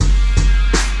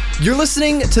You're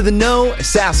listening to the No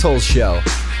SaaSHoles Show,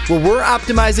 where we're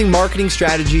optimizing marketing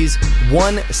strategies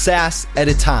one SaaS at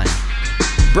a time.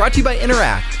 Brought to you by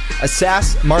Inturact, a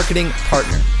SaaS marketing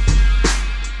partner.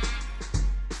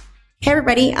 Hey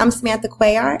everybody, I'm Samantha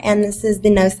Cuellar, and this is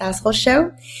the No SaaSHoles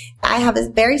Show. I have a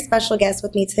very special guest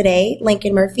with me today,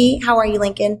 Lincoln Murphy. How are you,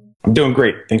 Lincoln? I'm doing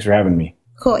great. Thanks for having me.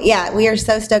 Cool. Yeah, we are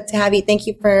so stoked to have you. Thank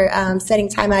you for setting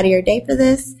time out of your day for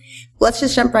this. Let's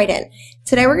just jump right in.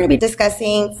 Today we're going to be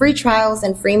discussing free trials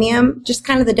and freemium, just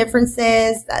kind of the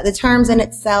differences, the terms in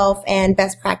itself, and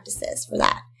best practices for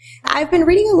that. I've been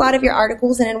reading a lot of your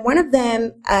articles, and in one of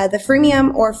them, the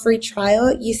freemium or free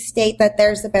trial, you state that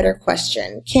there's a better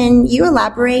question. Can you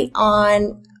elaborate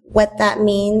on what that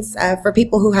means for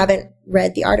people who haven't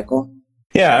read the article?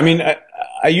 Yeah, I mean,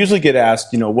 I usually get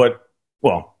asked, should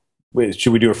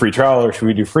we do a free trial or should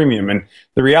we do freemium? And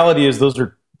the reality is those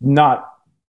are not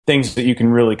things that you can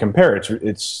really compare.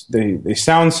 They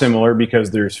sound similar because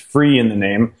there's free in the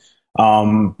name,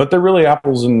 but they're really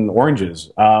apples and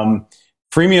oranges.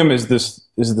 Freemium is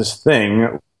this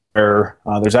thing where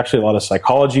there's actually a lot of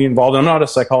psychology involved. I'm not a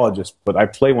psychologist, but I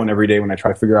play one every day when I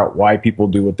try to figure out why people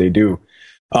do what they do.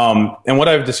 And what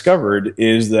I've discovered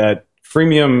is that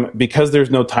freemium, because there's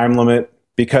no time limit,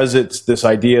 because it's this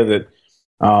idea that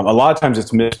a lot of times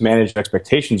it's mismanaged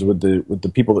expectations with the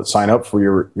people that sign up for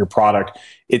your product.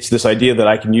 It's this idea that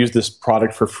I can use this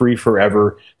product for free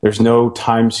forever. There's no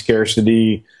time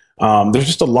scarcity. There's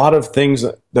just a lot of things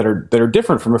that are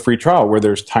different from a free trial where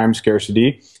there's time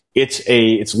scarcity.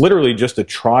 It's literally just a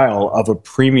trial of a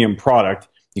premium product.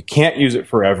 You can't use it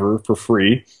forever for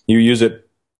free. You use it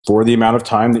for the amount of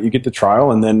time that you get the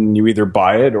trial, and then you either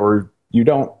buy it or you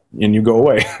don't, and you go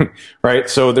away, right?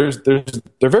 So they're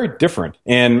very different.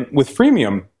 And with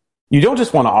freemium, you don't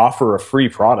just want to offer a free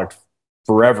product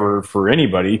forever for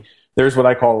anybody. There's what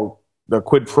I call the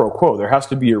quid pro quo. There has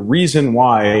to be a reason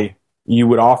why you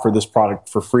would offer this product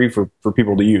for free for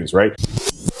people to use, right?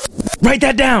 Write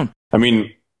that down. I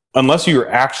mean, unless you're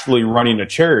actually running a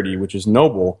charity, which is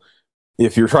noble,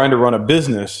 if you're trying to run a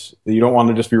business, you don't want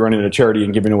to just be running a charity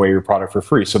and giving away your product for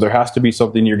free. So there has to be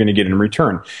something you're going to get in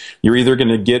return. You're either going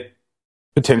to get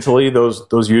potentially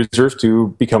those users to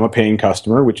become a paying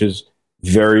customer, which is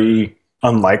very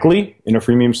unlikely in a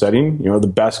freemium setting. You know, the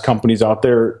best companies out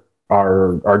there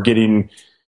are getting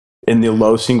in the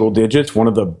low single digits. One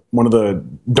of the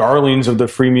darlings of the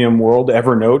freemium world,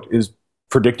 Evernote, is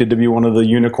predicted to be one of the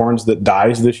unicorns that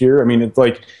dies this year. I mean, it's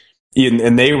like,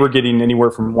 and they were getting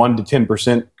anywhere from 1% to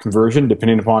 10% conversion,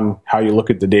 depending upon how you look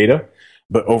at the data.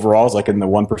 But overall, it's like in the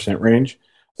 1% range.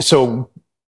 So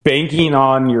banking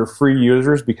on your free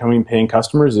users becoming paying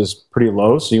customers is pretty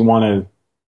low. So you want to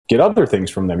get other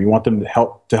things from them. You want them to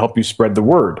help you spread the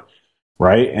word,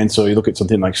 right? And so you look at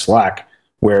something like Slack,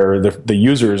 where the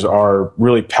users are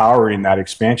really powering that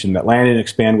expansion, that land and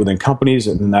expand within companies,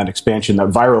 and then that expansion, that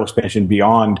viral expansion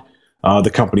beyond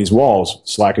the company's walls.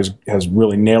 Slack has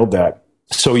really nailed that.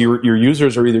 So your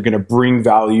users are either going to bring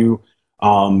value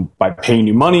by paying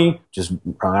you money, which is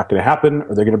not going to happen,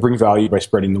 or they're going to bring value by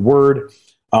spreading the word,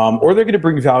 or they're going to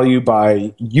bring value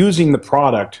by using the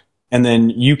product, and then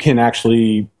you can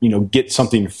actually get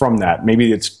something from that.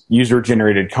 Maybe it's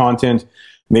user-generated content,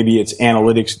 maybe it's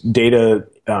analytics, data,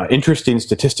 interesting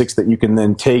statistics that you can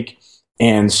then take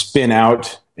and spin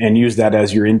out and use that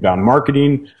as your inbound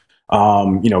marketing.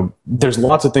 There's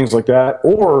lots of things like that.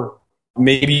 Or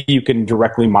maybe you can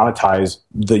directly monetize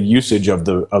the usage of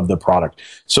the product.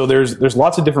 So there's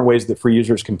lots of different ways that free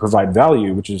users can provide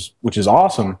value, which is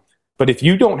awesome. But if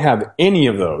you don't have any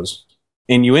of those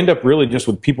and you end up really just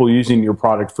with people using your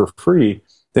product for free,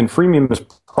 then freemium is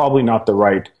probably not the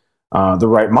right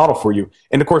model for you.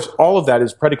 And of course, all of that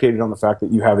is predicated on the fact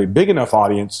that you have a big enough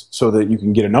audience so that you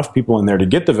can get enough people in there to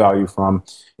get the value from.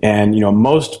 And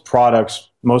most products,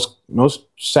 most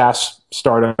SaaS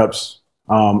startups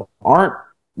aren't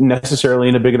necessarily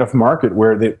in a big enough market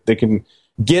where they can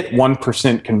get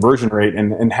 1% conversion rate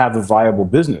and have a viable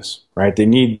business, right?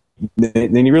 They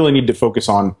really need to focus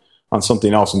on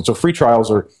something else. And so free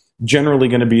trials are generally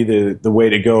going to be the way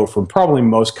to go for probably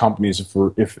most companies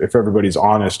if everybody's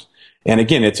honest. And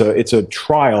again, it's a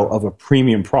trial of a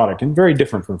premium product and very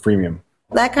different from freemium.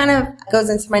 That kind of goes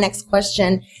into my next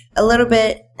question. A little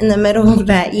bit in the middle of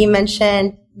that, you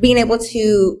mentioned being able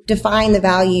to define the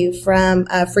value from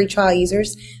free trial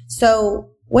users.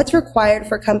 So what's required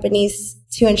for companies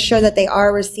to ensure that they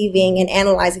are receiving and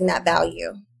analyzing that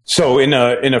value? So in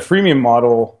a freemium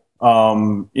model,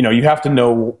 you have to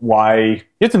know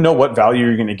what value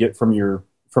you're going to get from your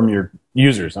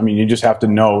users. I mean, you just have to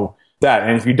know that.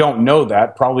 And if you don't know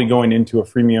that, probably going into a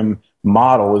freemium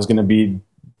model is going to be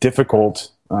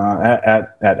difficult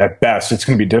At best. It's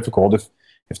going to be difficult,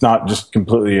 if not just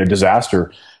completely a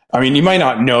disaster. I mean, you might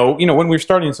not know, when we're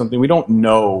starting something, we don't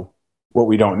know what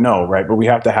we don't know, right? But we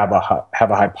have to have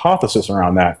a hypothesis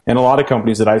around that. And a lot of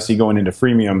companies that I see going into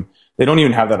freemium, they don't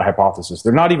even have that hypothesis.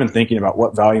 They're not even thinking about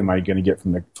what value am I going to get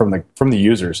from the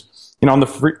users. On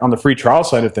the free trial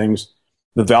side of things,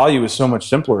 the value is so much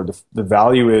simpler. The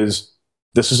value is,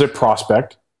 this is a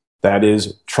prospect that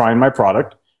is trying my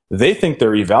product. They think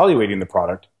they're evaluating the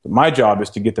product. But my job is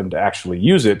to get them to actually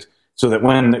use it, so that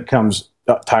when it comes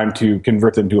time to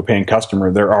convert them to a paying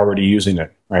customer, they're already using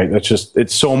it, right?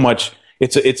 It's so much.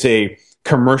 It's a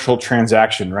commercial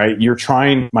transaction, right? You're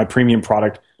trying my premium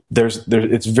product.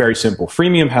 It's very simple.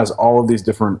 Freemium has all of these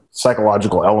different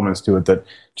psychological elements to it that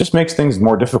just makes things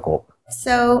more difficult.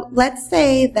 So let's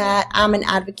say that I'm an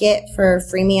advocate for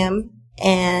freemium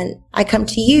and I come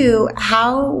to you.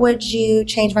 How would you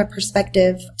change my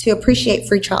perspective to appreciate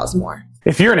free trials more?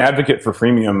 If you're an advocate for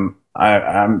freemium,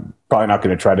 I'm probably not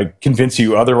going to try to convince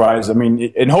you otherwise. I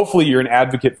mean, and hopefully you're an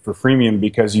advocate for freemium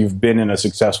because you've been in a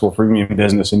successful freemium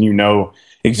business and you know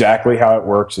exactly how it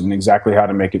works and exactly how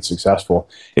to make it successful.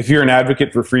 If you're an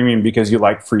advocate for freemium because you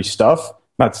like free stuff,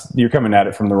 you're coming at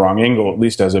it from the wrong angle, at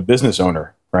least as a business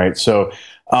owner, right? So,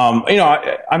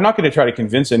 I'm not going to try to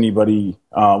convince anybody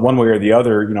one way or the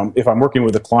other. If I'm working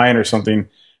with a client or something,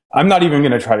 I'm not even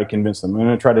going to try to convince them. I'm going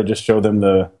to try to just show them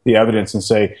the evidence and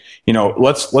say,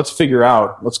 let's figure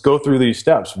out, let's go through these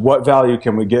steps. What value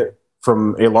can we get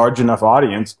from a large enough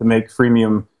audience to make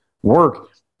freemium work?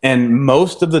 And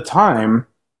most of the time,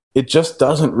 it just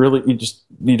doesn't really,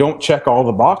 you don't check all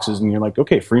the boxes and you're like,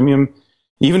 okay, freemium,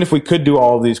 even if we could do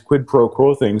all of these quid pro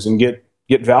quo things and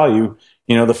get value,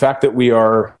 the fact that we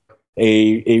are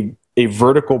a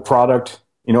vertical product,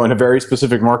 in a very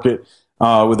specific market,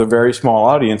 with a very small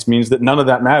audience means that none of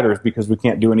that matters because we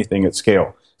can't do anything at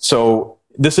scale. So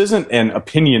this isn't an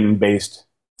opinion-based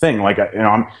thing. Like,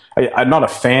 I'm not a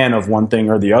fan of one thing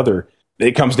or the other.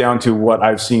 It comes down to what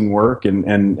I've seen work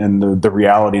and the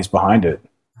realities behind it.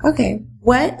 Okay.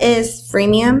 What is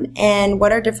freemium and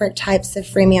what are different types of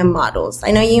freemium models?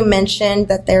 I know you mentioned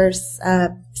that there's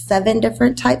 7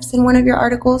 different types in one of your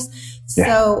articles. Yeah.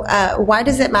 So why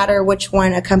does it matter which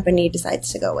one a company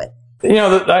decides to go with?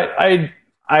 I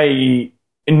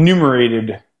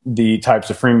enumerated the types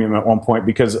of freemium at one point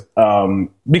because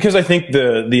I think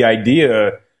the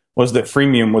idea was that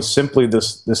freemium was simply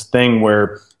this thing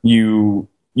where you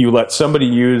let somebody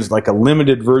use like a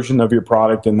limited version of your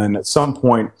product, and then at some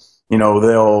point,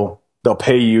 they'll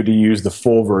pay you to use the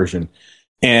full version.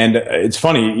 And it's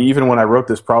funny, even when I wrote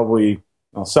this probably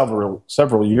several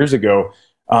years ago,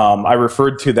 I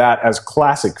referred to that as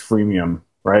classic freemium.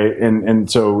 Right. And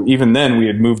so even then we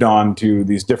had moved on to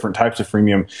these different types of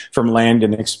freemium, from land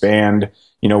and expand,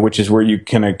 which is where you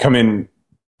kind of come in,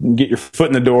 get your foot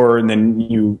in the door, and then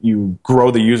you grow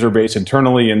the user base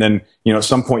internally. And then, at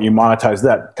some point you monetize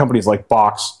that. Companies like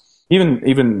Box, even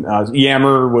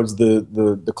Yammer was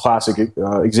the classic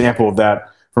example of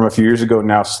that from a few years ago.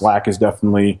 Now Slack is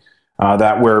definitely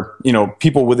that, where,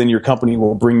 people within your company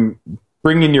will bring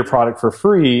in your product for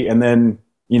free, and then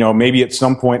maybe at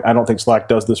some point, I don't think Slack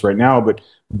does this right now, but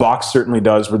Box certainly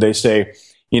does, where they say,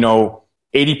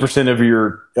 80%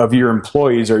 of your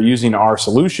employees are using our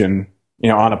solution,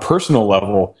 on a personal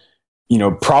level,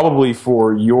 probably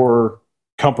for your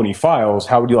company files.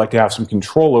 How would you like to have some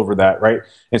control over that, right?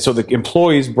 And so the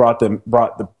employees brought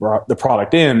the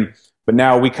product in, but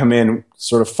now we come in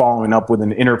sort of following up with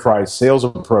an enterprise sales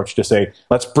approach to say,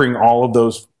 let's bring all of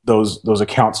those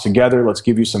accounts together. Let's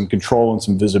give you some control and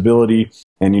some visibility,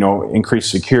 and increase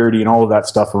security and all of that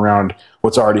stuff around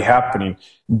what's already happening.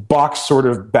 Box sort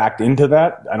of backed into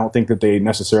that. I don't think that they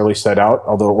necessarily set out,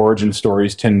 although origin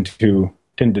stories tend to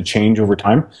change over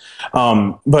time.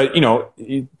 But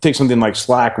you take something like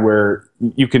Slack, where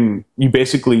you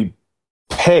basically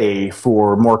pay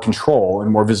for more control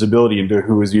and more visibility into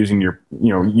who is using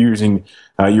who's in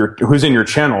your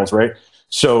channels, right?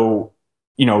 So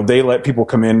they let people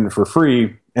come in for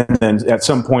free, and then at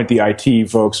some point the IT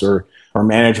folks or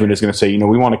management is going to say,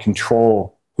 we want to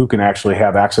control who can actually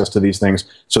have access to these things,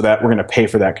 so that we're going to pay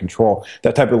for that control.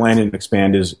 That type of land and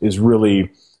expand is really, I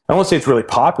don't want to say it's really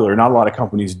popular. Not a lot of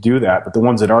companies do that, but the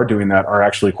ones that are doing that are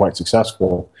actually quite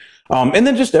successful. And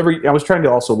then I was trying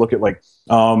to also look at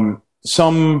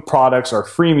some products are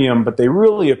freemium, but they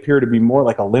really appear to be more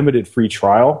like a limited free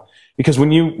trial. Because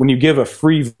when you give a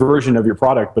free version of your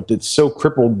product, but it's so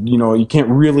crippled, you can't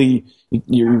really,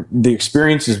 the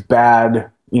experience is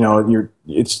bad. You're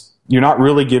not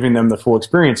really giving them the full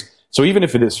experience. So even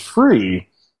if it is free,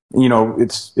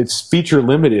 it's feature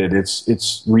limited.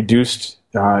 It's reduced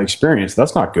experience.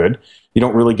 That's not good. you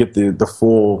don't really get the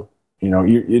full,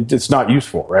 it's not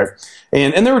useful, right?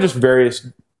 And there were just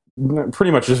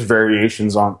pretty much just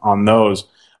variations on those.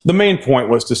 The main point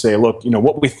was to say, look,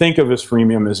 what we think of as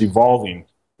freemium is evolving.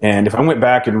 And if I went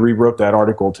back and rewrote that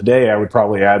article today, I'd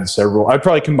probably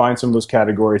combine some of those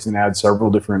categories and add several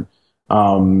different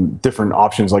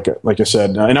options, like I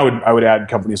said. And I would add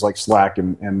companies like Slack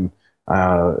and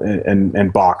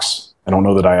Box. I don't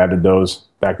know that I added those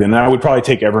back then. And I would probably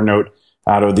take Evernote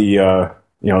out of the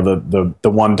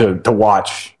one to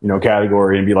watch,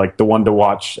 category, and be like the one to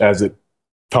watch as it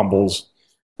tumbles,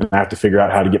 and I have to figure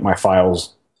out how to get my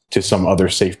files to some other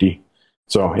safety.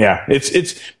 So yeah,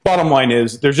 it's bottom line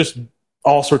is there's just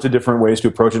all sorts of different ways to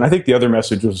approach it. And I think the other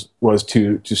message was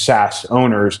to SaaS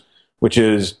owners, which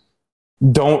is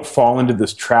don't fall into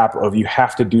this trap of you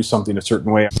have to do something a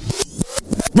certain way.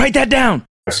 Write that down.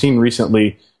 I've seen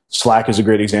recently, Slack is a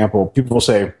great example. People will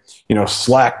say,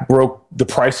 Slack broke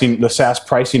the SaaS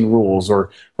pricing rules or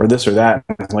this or that.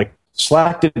 It's like,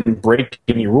 Slack didn't break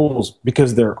any rules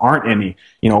because there aren't any.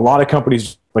 A lot of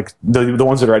companies, like the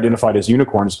ones that are identified as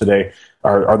unicorns today,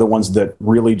 are the ones that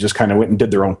really just kind of went and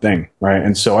did their own thing, right?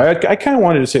 And so I kind of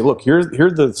wanted to say, look, here's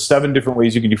the 7 different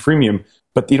ways you can do freemium,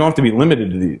 but you don't have to be limited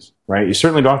to these, right? You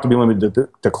certainly don't have to be limited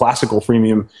to classical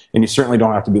freemium, and you certainly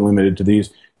don't have to be limited to these.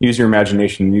 Use your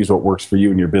imagination and use what works for you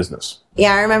and your business.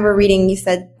 Yeah, I remember reading, you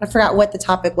said, I forgot what the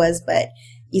topic was, but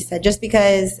you said just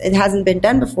because it hasn't been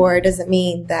done before doesn't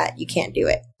mean that you can't do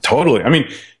it. Totally. I mean,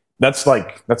 that's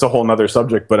a whole nother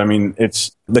subject, but I mean,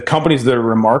 it's the companies that are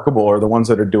remarkable are the ones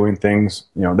that are doing things,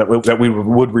 that we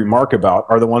would remark about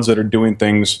are the ones that are doing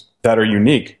things that are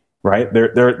unique, right?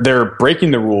 They're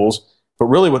breaking the rules, but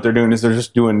really what they're doing is they're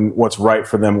just doing what's right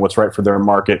for them, what's right for their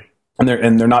market. And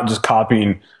they're not just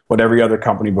copying what every other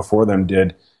company before them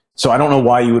did. So I don't know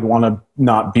why you would want to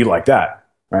not be like that,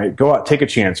 right? Go out, take a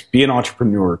chance, be an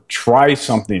entrepreneur, try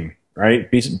something, right?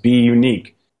 Be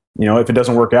unique. If it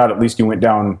doesn't work out, at least you went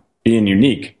down being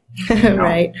unique.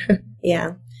 Right.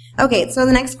 Yeah. Okay. So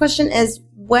the next question is,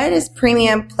 what is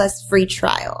premium plus free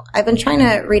trial? I've been trying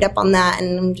to read up on that,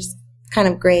 and I'm just kind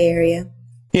of gray area.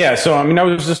 Yeah. So, I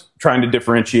was just trying to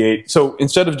differentiate. So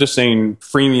instead of just saying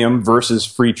freemium versus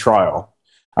free trial,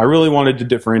 I really wanted to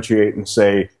differentiate and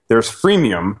say there's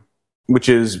freemium, which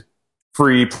is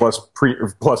free plus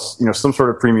some sort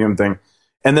of premium thing.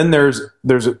 And then there's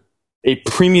a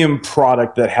premium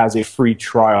product that has a free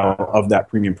trial of that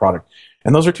premium product.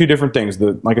 And those are two different things.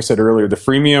 Like I said earlier, the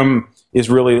freemium is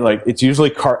really it's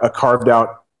usually a carved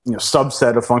out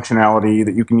subset of functionality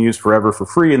that you can use forever for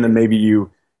free. And then maybe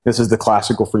this is the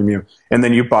classical freemium. And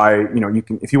then you buy, you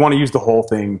can, if you want to use the whole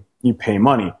thing, you pay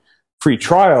money. Free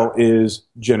trial is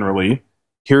generally,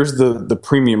 here's the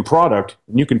premium product,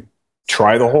 and you can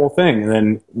try the whole thing. And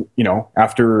then,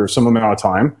 after some amount of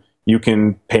time, you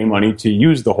can pay money to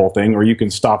use the whole thing, or you can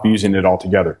stop using it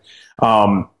altogether.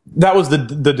 That was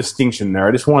the distinction there.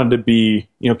 I just wanted to be,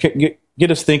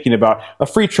 get us thinking about a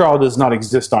free trial does not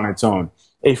exist on its own.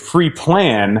 A free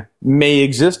plan may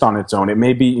exist on its own. It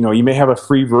may be, you may have a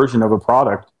free version of a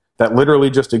product that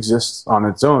literally just exists on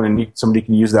its own, and somebody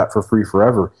can use that for free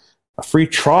forever. A free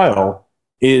trial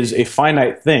is a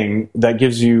finite thing that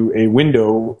gives you a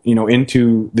window,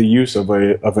 into the use of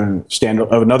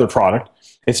another product.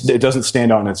 It doesn't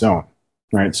stand on its own,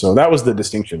 right? So that was the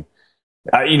distinction.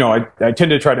 I tend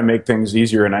to try to make things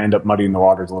easier, and I end up muddying the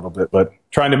waters a little bit, but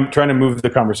trying to move the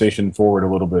conversation forward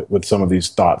a little bit with some of these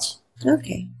thoughts.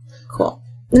 Okay, cool.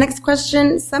 The next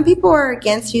question, some people are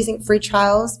against using free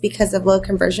trials because of low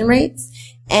conversion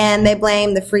rates, and they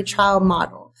blame the free trial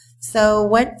model. So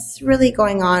what's really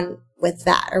going on with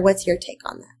that, or what's your take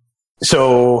on that?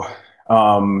 So,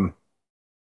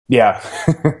 yeah.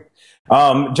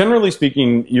 Generally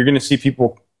speaking, you're going to see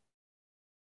people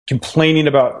complaining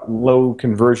about low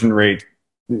conversion rate.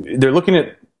 They're looking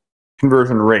at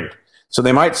conversion rate. So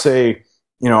they might say,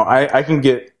 I can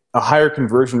get a higher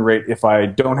conversion rate if I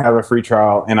don't have a free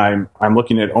trial, and I'm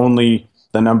looking at only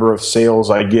the number of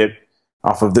sales I get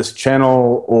off of this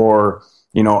channel, or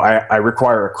I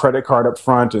require a credit card up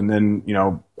front, and then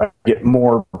I get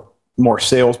more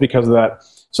sales because of that.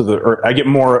 So I get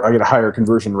a higher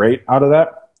conversion rate out of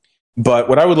that. But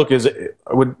what I would look is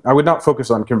I would not focus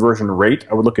on conversion rate.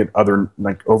 I would look at other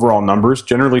overall numbers.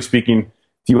 Generally speaking,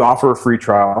 if you offer a free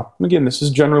trial, and again, this is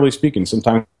generally speaking,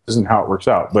 sometimes this isn't how it works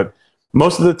out, but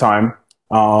most of the time,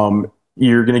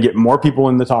 you're going to get more people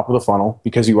in the top of the funnel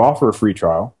because you offer a free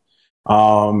trial.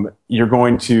 You're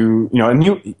going to,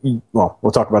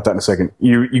 we'll talk about that in a second.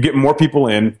 You get more people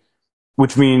in,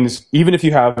 which means even if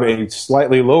you have a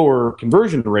slightly lower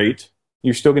conversion rate,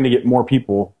 you're still going to get more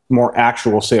people, more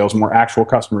actual sales, more actual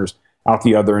customers out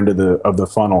the other end of the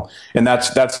funnel. And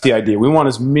that's the idea. We want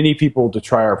as many people to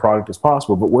try our product as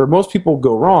possible. But where most people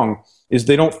go wrong is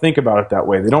they don't think about it that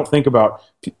way. They don't think about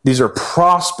these are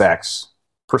prospects,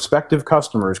 prospective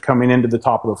customers coming into the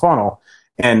top of the funnel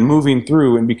and moving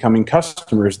through and becoming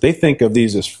customers. They think of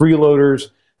these as freeloaders.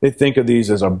 They think of these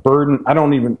as a burden. I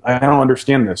don't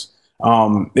understand this.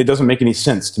 It doesn't make any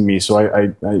sense to me. So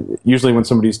I usually when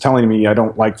somebody's telling me I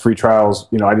don't like free trials,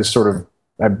 I just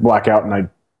I black out and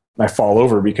I fall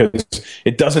over because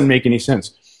it doesn't make any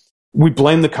sense. We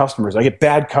blame the customers. I get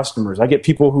bad customers. I get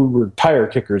people who were tire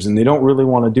kickers and they don't really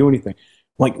want to do anything.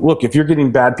 Like, look, if you're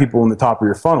getting bad people in the top of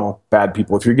your funnel, bad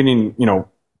people, if you're getting,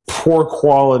 poor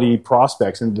quality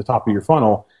prospects into the top of your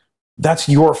funnel, that's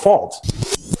your fault.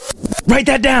 Write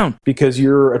that down. Because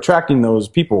you're attracting those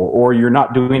people or you're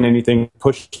not doing anything to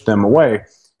push them away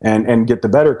and get the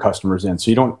better customers in. So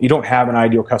you don't have an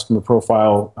ideal customer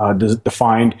profile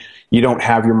defined. You don't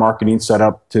have your marketing set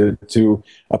up to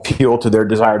appeal to their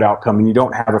desired outcome, and you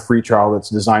don't have a free trial that's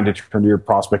designed to turn your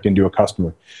prospect into a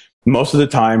customer. Most of the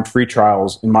time, free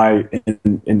trials, in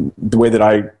the way that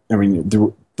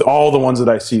all the ones that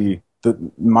I see,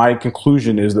 my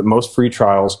conclusion is that most free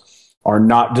trials are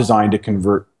not designed to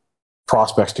convert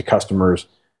prospects to customers,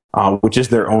 which is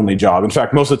their only job. In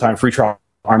fact, most of the time, free trials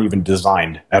aren't even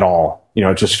designed at all.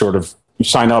 It's just sort of you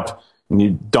sign up and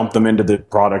you dump them into the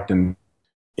product, and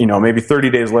maybe 30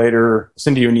 days later,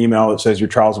 send you an email that says your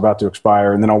trial's about to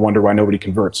expire, and then I'll wonder why nobody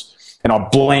converts. And I'll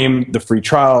blame the free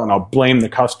trial, and I'll blame the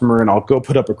customer, and I'll go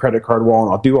put up a credit card wall,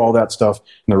 and I'll do all that stuff.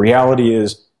 And the reality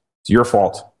is, it's your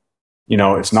fault.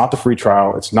 It's not the free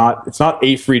trial. It's not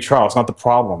a free trial. It's not the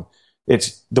problem.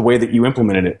 It's the way that you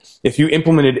implemented it. If you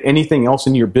implemented anything else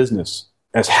in your business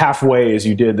as halfway as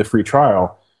you did the free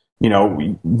trial,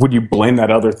 would you blame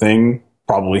that other thing?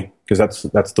 Probably, because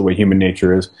that's the way human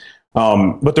nature is.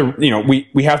 But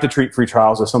we have to treat free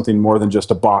trials as something more than just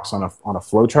a box on a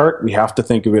flow chart. We have to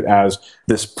think of it as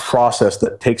this process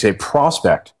that takes a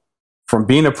prospect from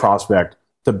being a prospect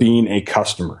to being a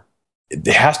customer. It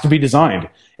has to be designed,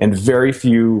 and very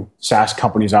few SaaS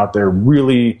companies out there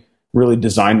really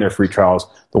design their free trials.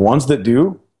 The ones that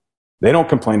do, they don't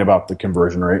complain about the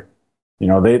conversion rate.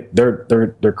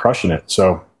 They're crushing it.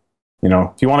 So,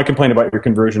 if you want to complain about your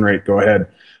conversion rate, go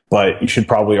ahead. But you should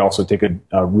probably also take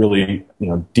a really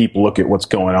deep look at what's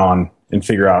going on and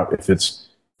figure out if you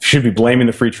should be blaming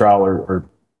the free trial or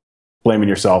blaming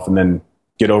yourself, and then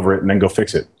get over it and then go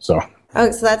fix it. So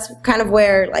that's kind of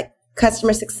where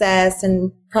customer success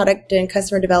and product and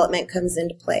customer development comes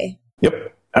into play.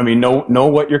 Yep. Know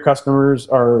what your customers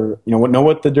are, know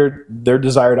what their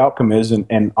desired outcome is, and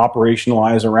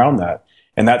operationalize around that.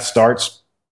 And that starts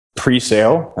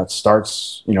pre-sale. That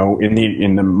starts,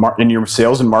 in your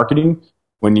sales and marketing,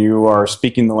 when you are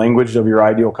speaking the language of your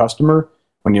ideal customer,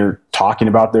 when you're talking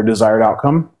about their desired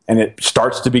outcome, and it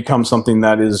starts to become something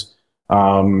that is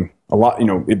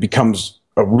it becomes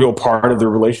a real part of the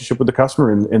relationship with the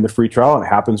customer in the free trial. And it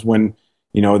happens when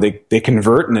they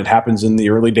convert, and it happens in the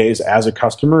early days as a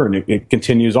customer, and it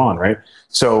continues on, right?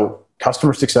 So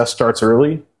customer success starts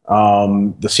early.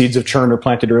 The seeds of churn are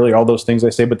planted early, all those things I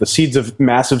say, but the seeds of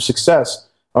massive success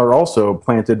are also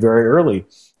planted very early.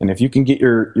 And if you can get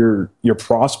your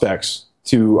prospects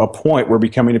to a point where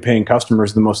becoming a paying customer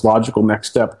is the most logical next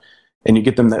step, and you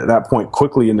get them at that point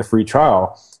quickly in the free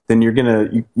trial, then you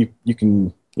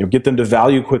can get them to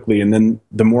value quickly, and then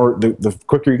the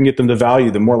quicker you can get them to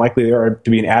value, the more likely they are to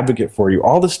be an advocate for you.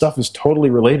 All this stuff is totally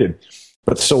related,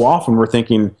 but so often we're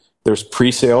thinking there's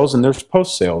pre-sales and there's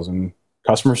post-sales, and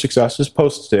customer success is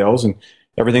post-sales, and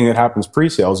everything that happens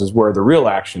pre-sales is where the real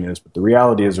action is. But the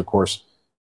reality is, of course,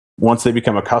 once they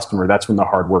become a customer, that's when the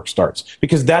hard work starts,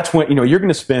 because that's when you're going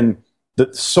to spend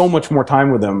so much more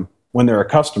time with them when they're a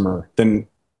customer than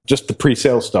just the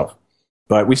pre-sales stuff.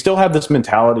 But we still have this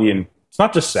mentality, and it's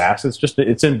not just SaaS,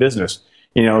 it's in business.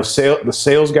 The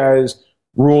sales guys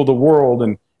rule the world,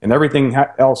 and everything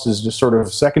else is just sort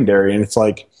of secondary. And it's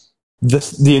like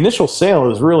the initial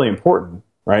sale is really important,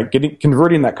 right?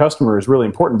 Converting that customer is really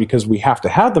important because we have to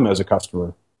have them as a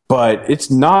customer. But it's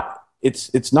not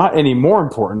any more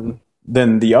important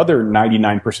than the other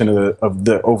 99% of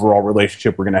the overall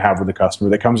relationship we're going to have with the customer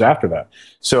that comes after that.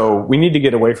 So we need to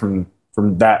get away from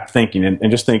that thinking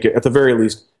and just think, at the very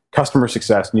least, customer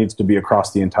success needs to be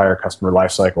across the entire customer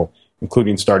lifecycle,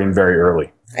 including starting very early.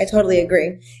 I totally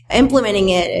agree. Implementing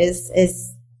it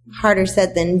is harder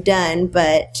said than done,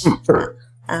 but sure.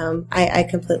 I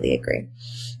completely agree.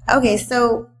 Okay,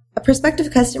 so a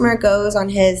prospective customer goes on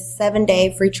his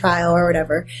 7-day free trial or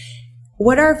whatever.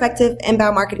 What are effective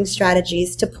inbound marketing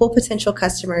strategies to pull potential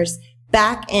customers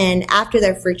back in after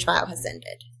their free trial has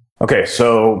ended? Okay,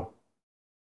 so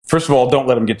First of all, don't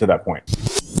let them get to that point.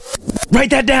 Write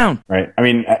that down. Right. I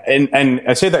mean, and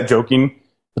I say that joking,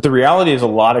 but the reality is a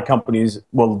lot of companies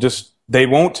will just, they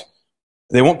won't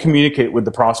communicate with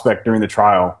the prospect during the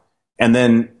trial, and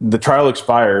then the trial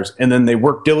expires, and then they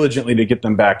work diligently to get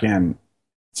them back in.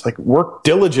 It's like, work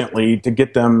diligently to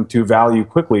get them to value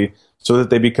quickly so that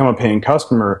they become a paying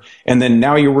customer. And then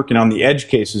now you're working on the edge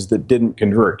cases that didn't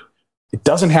convert. It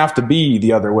doesn't have to be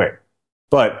the other way.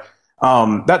 But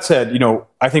that said,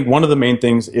 I think one of the main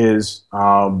things is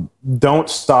don't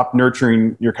stop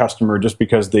nurturing your customer just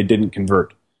because they didn't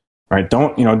convert, right?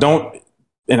 Don't,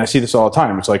 and I see this all the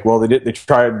time. It's like, well, they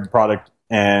tried the product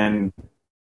and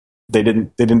they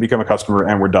didn't become a customer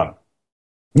and we're done.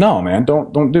 No, man,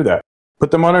 don't do that.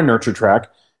 Put them on a nurture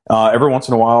track. Every once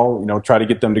in a while, try to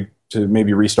get them to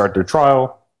maybe restart their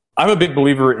trial. I'm a big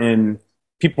believer in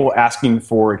people asking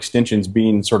for extensions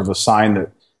being sort of a sign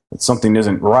that something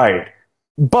isn't right.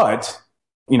 But,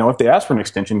 if they ask for an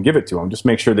extension, give it to them. Just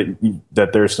make sure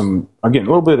that there's some, again, a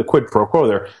little bit of quid pro quo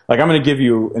there. Like, I'm going to give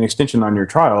you an extension on your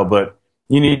trial, but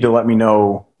you need to let me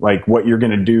know, like, what you're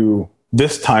going to do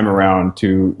this time around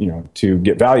to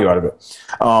get value out of it.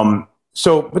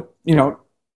 So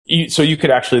you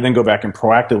could actually then go back and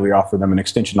proactively offer them an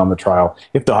extension on the trial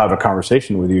if they'll have a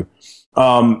conversation with you.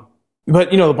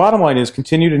 But the bottom line is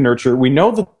continue to nurture. We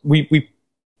know that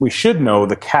we should know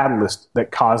the catalyst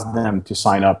that caused them to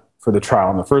sign up for the trial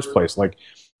in the first place. Like,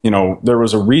 there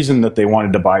was a reason that they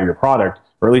wanted to buy your product,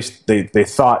 or at least they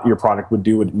thought your product would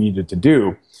do what it needed to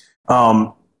do.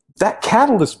 That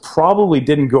catalyst probably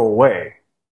didn't go away,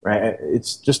 right?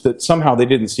 It's just that somehow they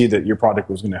didn't see that your product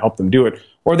was going to help them do it,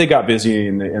 or they got busy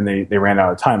and they ran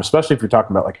out of time, especially if you're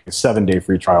talking about like a 7-day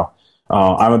free trial.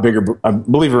 I'm a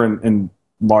believer in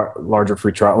longer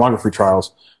free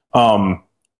trials,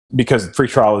 because free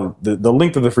trial, the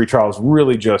length of the free trial is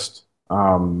really just,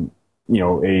 a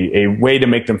way to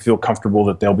make them feel comfortable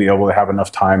that they'll be able to have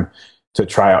enough time to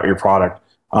try out your product.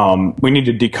 We need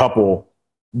to decouple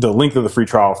the length of the free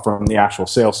trial from the actual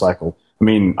sales cycle. I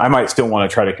mean, I might still want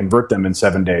to try to convert them in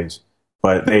 7 days,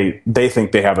 but they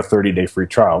think they have a 30-day free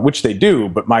trial, which they do,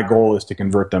 but my goal is to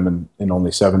convert them in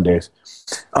only 7 days.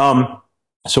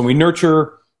 So we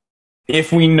nurture.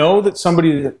 If we know that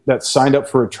somebody that signed up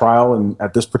for a trial and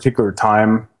at this particular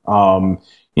time,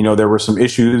 there were some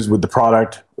issues with the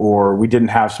product, or we didn't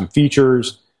have some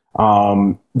features,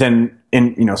 then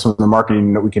some of the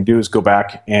marketing that we can do is go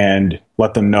back and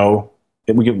let them know.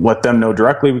 We can let them know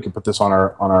directly. We can put this on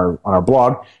our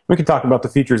blog. We can talk about the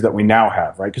features that we now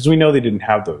have, right? Because we know they didn't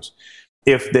have those.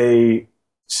 If they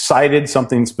cited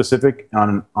something specific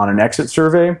on an exit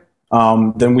survey,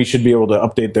 then we should be able to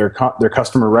update their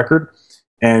customer record,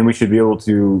 and we should be able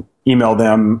to email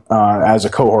them as a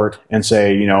cohort and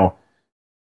say,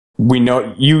 we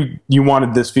know you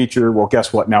wanted this feature. Well,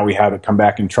 guess what? Now we have it. Come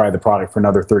back and try the product for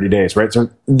another 30 days, right? So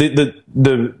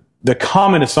the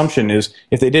common assumption is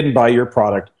if they didn't buy your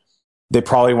product, they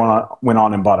probably went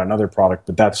on and bought another product,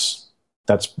 but that's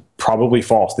probably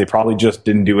false. They probably just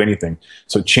didn't do anything.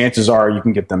 So chances are you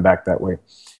can get them back that way.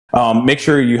 Make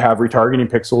sure you have retargeting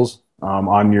pixels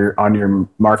on your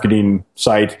marketing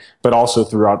site, but also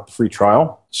throughout the free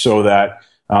trial, so that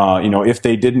if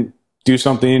they didn't do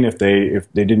something, if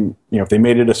they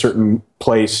made it a certain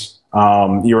place,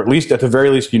 you're at least, at the very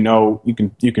least, you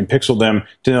can pixel them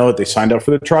to know that they signed up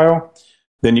for the trial.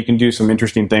 Then you can do some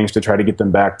interesting things to try to get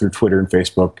them back through Twitter and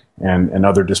Facebook and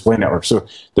other display networks. So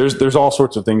there's all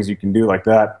sorts of things you can do like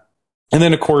that. And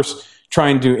then, of course,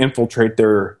 trying to infiltrate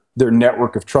their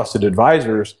network of trusted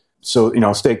advisors. So,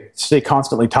 stay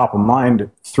constantly top of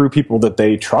mind through people that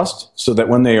they trust, so that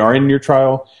when they are in your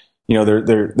trial,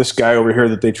 they're this guy over here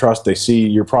that they trust, they see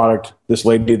your product, this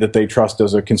lady that they trust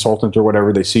as a consultant or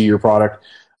whatever, they see your product.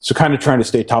 So kind of trying to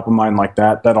stay top of mind like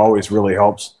that always really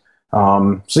helps.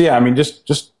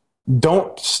 Just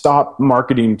don't stop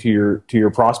marketing to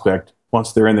your prospect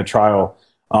once they're in the trial,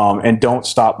 and don't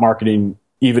stop marketing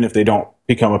even if they don't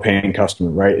become a paying customer,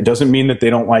 right? It doesn't mean that they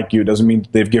don't like you. It doesn't mean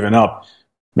that they've given up.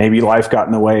 Maybe life got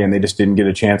in the way and they just didn't get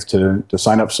a chance to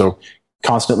sign up. So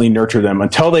constantly nurture them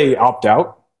until they opt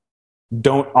out.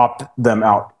 Don't opt them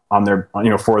out on their,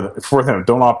 for them.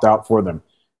 Don't opt out for them,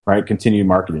 right? Continue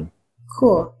marketing.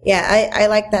 Cool. Yeah, I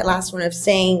like that last one of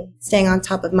staying on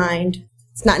top of mind.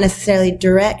 It's not necessarily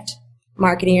direct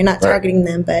marketing. You're not targeting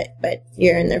them, but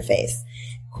you're in their face.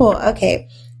 Cool. Okay.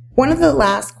 One of the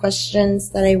last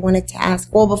questions that I wanted to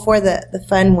ask, well, before the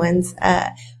fun ones,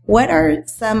 what are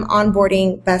some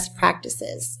onboarding best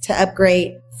practices to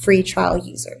upgrade free trial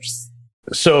users?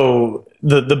 So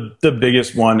the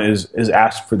biggest one is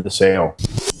ask for the sale.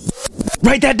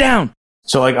 Write that down.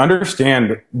 So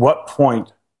understand what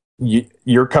point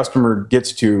your customer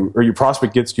gets to, or your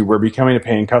prospect gets to, where becoming a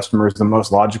paying customer is the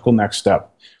most logical next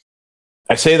step.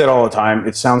 I say that all the time.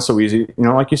 It sounds so easy.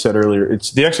 Like you said earlier,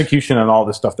 it's the execution and all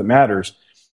this stuff that matters.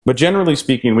 But generally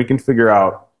speaking, we can figure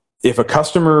out if a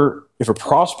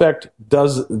prospect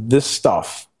does this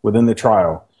stuff within the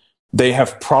trial, they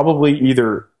have probably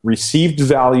either received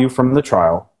value from the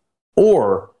trial,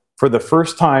 or for the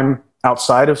first time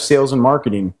outside of sales and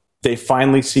marketing, they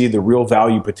finally see the real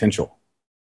value potential.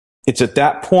 It's at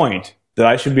that point that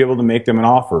I should be able to make them an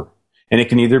offer. And it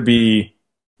can either be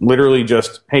literally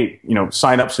just, hey,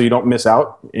 sign up so you don't miss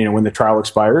out, when the trial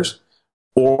expires,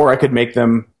 or I could make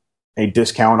them a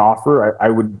discount offer. I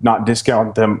would not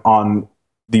discount them on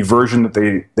the version that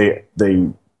they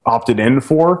opted in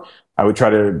for. I would try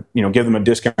to, give them a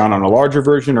discount on a larger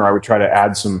version, or I would try to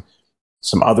add some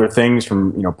other things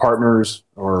from, partners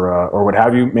or what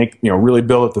have you, make, really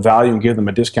build up the value and give them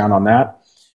a discount on that.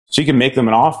 So you can make them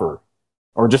an offer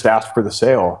or just ask for the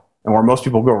sale. And where most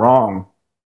people go wrong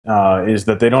is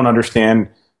that they don't understand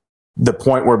the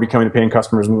point where becoming a paying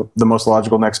customer is the most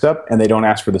logical next step, and they don't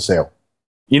ask for the sale.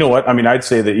 You know what? I'd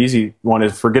say the easy one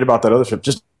is forget about that other step.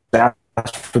 Just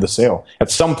ask for the sale. At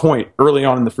some point early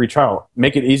on in the free trial,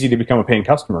 make it easy to become a paying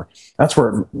customer. That's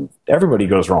where everybody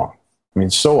goes wrong.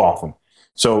 So often.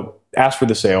 So ask for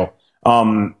the sale.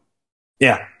 That's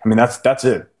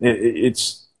it.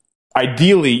 It's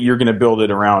ideally you're going to build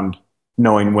it around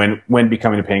knowing when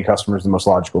becoming a paying customer is the most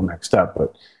logical next step,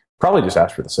 but probably just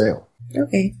ask for the sale.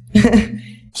 Okay.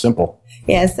 Simple.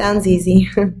 Yeah, sounds easy.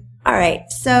 All right.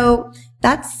 So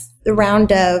that's the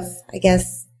round of, I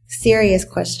guess, serious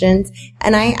questions.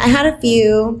 And I had a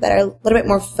few that are a little bit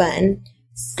more fun.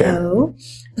 So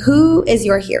who is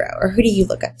your hero, or who do you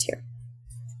look up to?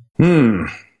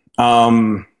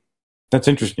 That's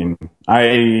interesting.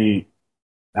 I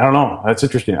don't know. That's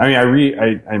interesting. I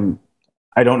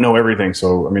don't know everything.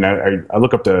 So, I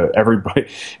look up to everybody.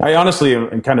 I honestly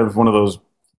am kind of one of those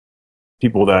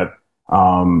people that,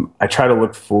 I try to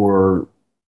look for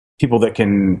people that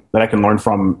I can learn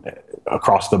from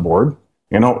across the board.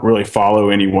 I don't really follow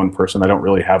any one person. I don't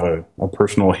really have a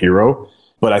personal hero,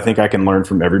 but I think I can learn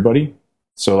from everybody.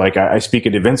 So I speak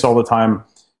at events all the time,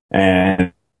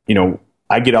 and,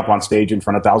 I get up on stage in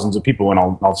front of thousands of people and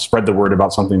I'll spread the word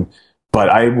about something, but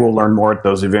I will learn more at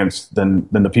those events than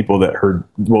the people that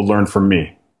will learn from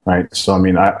me. Right. So,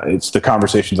 it's the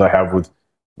conversations I have with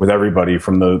everybody,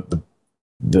 from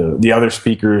the other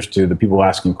speakers to the people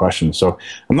asking questions. So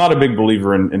I'm not a big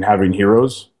believer in having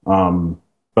heroes.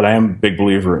 But I am a big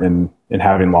believer in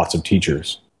having lots of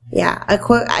teachers. Yeah. A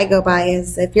quote I go by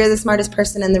is, if you're the smartest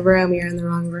person in the room, you're in the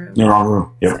wrong room. In the wrong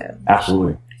room. Yeah, so,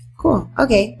 absolutely. Cool.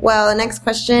 Okay. Well, the next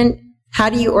question, how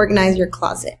do you organize your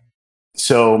closet?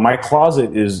 So my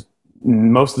closet is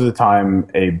most of the time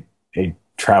a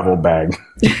travel bag.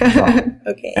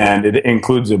 Okay. And it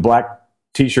includes a black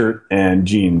t-shirt and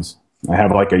jeans. I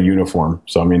have a uniform.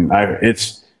 So,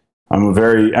 it's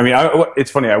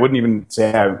funny. I wouldn't even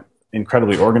say I'm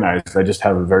incredibly organized. I just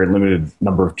have a very limited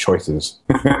number of choices.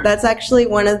 That's actually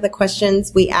one of the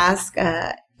questions we ask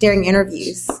during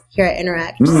interviews here at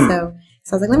Inturact.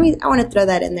 So I was like, I want to throw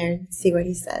that in there and see what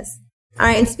he says. All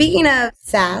right. And speaking of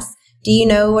SaaS, do you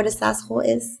know what a SaaS hole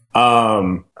is?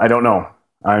 I don't know.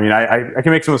 I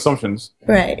can make some assumptions.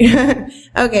 Right.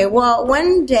 Okay. Well,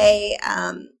 one day,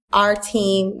 our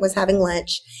team was having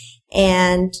lunch,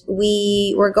 and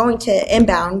we were going to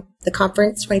inbound the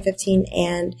conference 2015,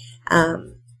 and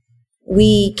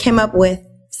we came up with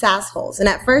SaaSHoles. And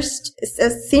at first,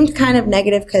 it seemed kind of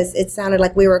negative because it sounded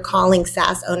like we were calling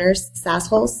SaaS owners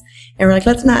SaaSHoles, and we're like,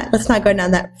 let's not go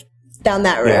down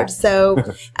that road. Yeah. So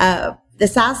the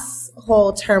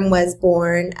SaaSHole term was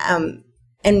born,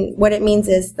 and what it means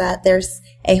is that there's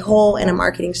a hole in a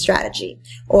marketing strategy,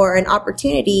 or an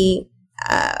opportunity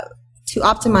to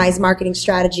optimize marketing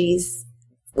strategies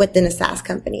within a SaaS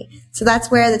company. So that's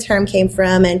where the term came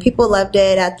from, and people loved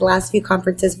it at the last few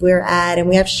conferences we were at, and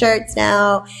we have shirts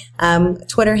now,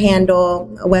 Twitter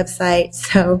handle, a website.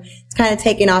 So it's kind of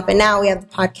taken off, and now we have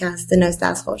the podcast, the No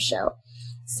SaaSHoles Show.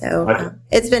 So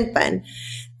it's been fun.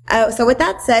 So with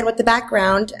that said, with the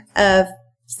background of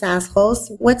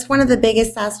SaaSHoles, what's one of the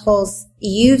biggest SaaSHoles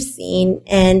you've seen,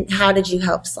 and how did you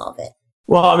help solve it?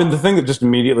 Well, the thing that just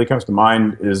immediately comes to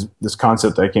mind is this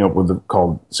concept I came up with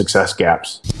called success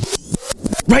gaps.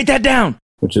 Write that down.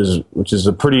 Which is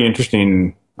a pretty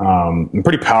interesting,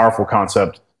 pretty powerful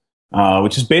concept,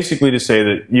 which is basically to say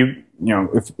that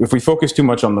if we focus too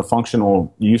much on the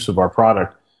functional use of our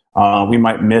product, we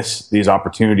might miss these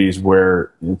opportunities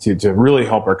where to really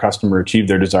help our customer achieve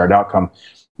their desired outcome.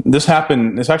 This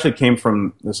actually came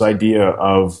from this idea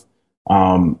of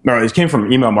No, it came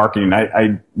from email marketing.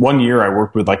 I 1 year I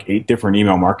worked with like 8 different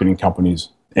email marketing companies,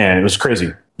 and it was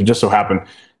crazy. It just so happened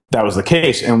that was the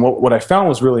case. And what I found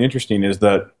was really interesting is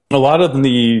that a lot of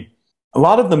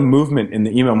the movement in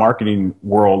the email marketing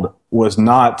world was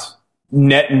not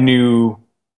net new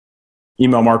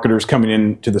email marketers coming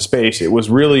into the space. It was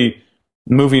really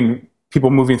people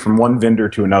moving from one vendor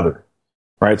to another,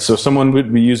 right? So someone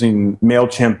would be using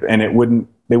MailChimp and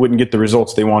they wouldn't get the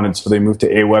results they wanted, so they moved to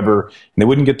Aweber, and they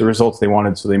wouldn't get the results they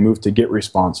wanted, so they moved to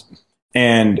GetResponse.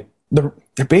 And they're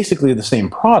basically the same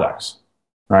products,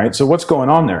 right? So what's going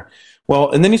on there?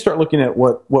 Well, and then you start looking at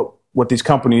what these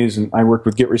companies, and I worked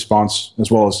with GetResponse as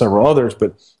well as several others,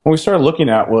 but what we started looking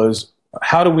at was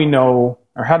how do we know,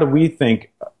 or how do we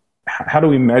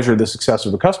measure the success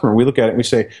of a customer? We look at it and we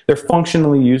say they're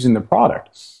functionally using the product.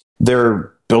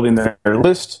 They're building their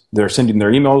list, they're sending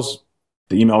their emails,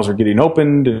 the emails are getting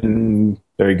opened, and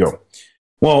there you go.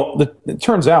 Well, it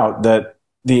turns out that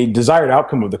the desired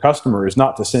outcome of the customer is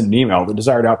not to send an email. The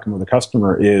desired outcome of the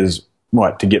customer is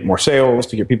what? To get more sales,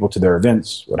 to get people to their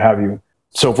events, what have you.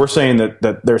 So if we're saying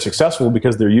that they're successful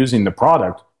because they're using the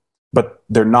product, but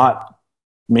they're not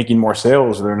making more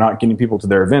sales, or they're not getting people to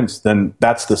their events, then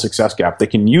that's the success gap. They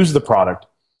can use the product,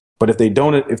 but if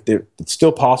it's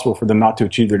still possible for them not to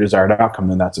achieve their desired outcome,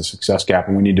 then that's a success gap,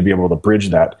 and we need to be able to bridge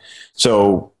that.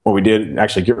 So what we did,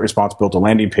 actually, GetResponse built a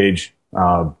landing page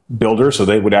builder, so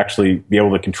they would actually be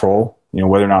able to control,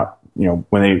 whether or not,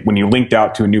 when you linked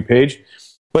out to a new page.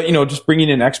 But, just bringing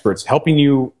in experts, helping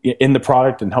you in the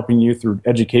product and helping you through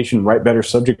education, write better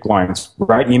subject lines,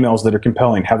 write emails that are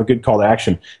compelling, have a good call to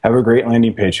action, have a great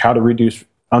landing page, how to reduce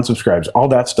unsubscribes, all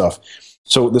that stuff.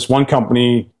 So this one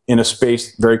company in a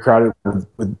space very crowded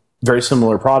with very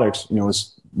similar products,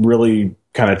 has really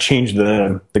kind of changed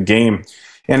the game.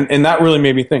 And that really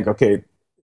made me think, okay,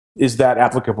 is that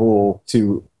applicable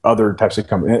to other types of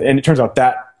companies? And it turns out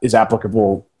that is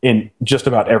applicable in just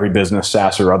about every business,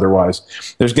 SaaS or otherwise.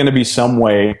 There's going to be some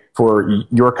way for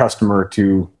your customer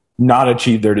to not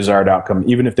achieve their desired outcome,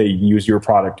 even if they use your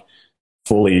product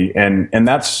fully. And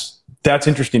that's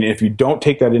interesting. If you don't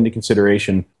take that into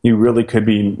consideration, you really could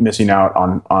be missing out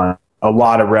on a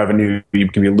lot of revenue. You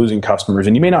could be losing customers,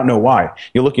 and you may not know why.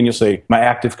 You look and you'll say, my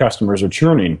active customers are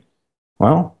churning.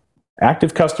 Well,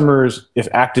 active customers, if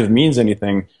active means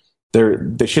anything,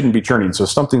 they shouldn't be churning. So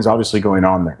something's obviously going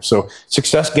on there. So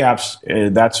success gaps,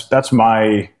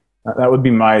 that would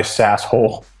be my SaaS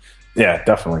hole. Yeah,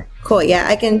 definitely. Cool. Yeah,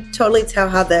 I can totally tell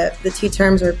how the two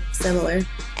terms are similar.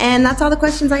 And that's all the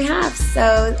questions I have.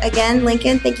 So again,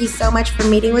 Lincoln, thank you so much for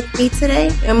meeting with me today.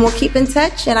 And we'll keep in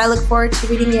touch. And I look forward to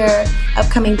reading your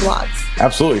upcoming blogs.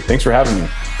 Absolutely. Thanks for having me.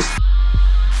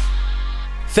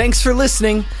 Thanks for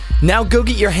listening. Now go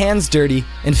get your hands dirty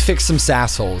and fix some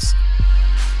SaaS holes.